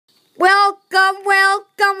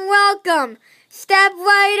welcome. Step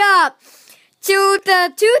right up to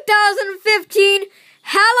the 2015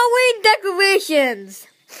 Halloween decorations.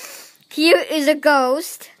 Here is a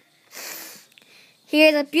ghost.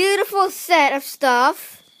 Here's a beautiful set of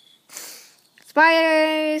stuff.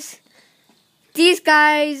 Spiders. These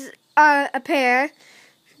guys are a pair.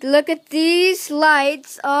 Look at these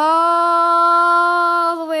lights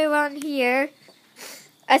all the way around here.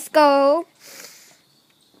 A skull.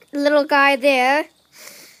 Little guy there.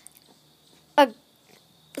 A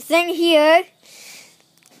thing here.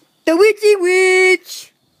 The Witchy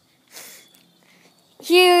Witch.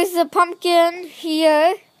 Here's a pumpkin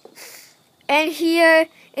here. And here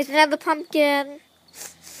is another pumpkin.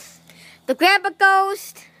 The Grandpa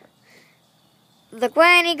Ghost. The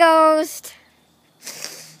Granny Ghost.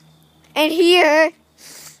 And here,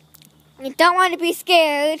 you don't want to be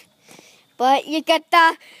scared, but you get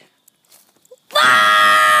the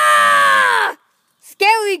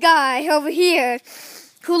scary guy over here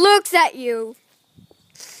who looks at you.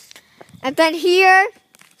 And then here,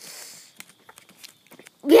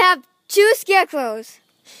 we have two scarecrows.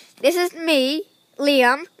 This is me,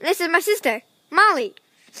 Liam. This is my sister, Molly.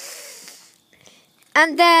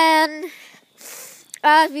 And then,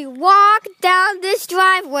 as we walk down this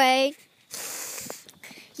driveway,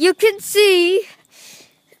 you can see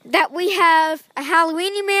that we have a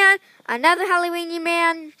Halloweeny man, another Halloweeny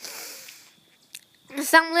man,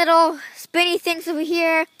 some little spinny things over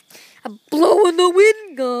here, a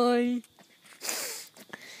blow-in-the-wind guy.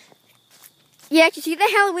 Yeah, you see the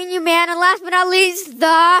Halloweeny man, and last but not least,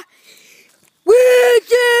 the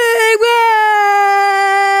Witchy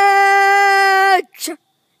Witch!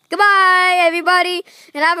 Goodbye, everybody,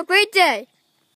 and have a great day.